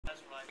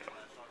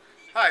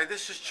Hi,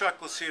 this is Chuck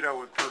Lucido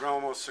with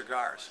Perdomo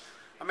Cigars.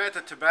 I'm at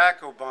the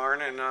Tobacco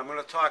Barn and I'm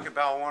going to talk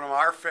about one of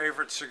our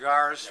favorite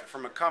cigars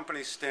from a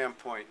company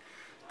standpoint.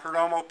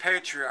 Perdomo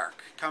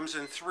Patriarch. Comes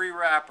in 3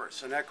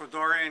 wrappers, an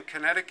Ecuadorian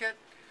Connecticut,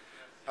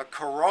 a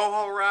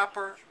Corojo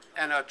wrapper,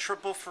 and a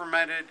triple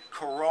fermented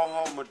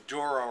Corojo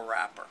Maduro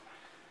wrapper.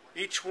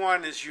 Each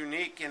one is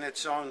unique in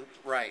its own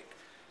right.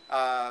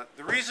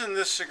 The reason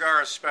this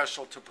cigar is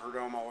special to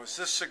Perdomo is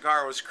this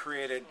cigar was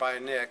created by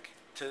Nick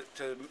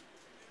to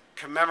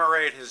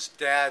commemorate his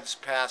dad's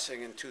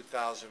passing in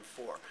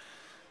 2004.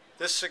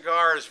 This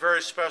cigar is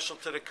very special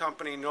to the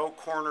company. No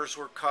corners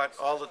were cut.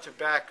 All the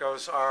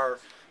tobaccos are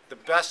the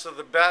best of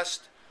the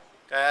best,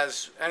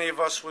 as any of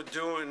us would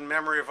do in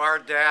memory of our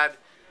dad.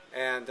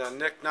 And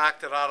Nick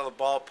knocked it out of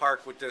the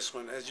ballpark with this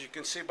one. As you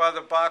can see by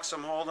the box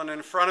I'm holding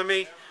in front of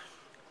me,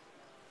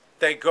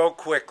 they go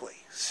quickly.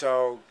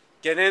 So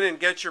get in and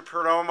get your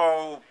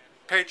Perdomo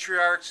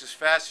Patriarchs as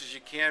fast as you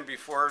can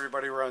before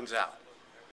everybody runs out.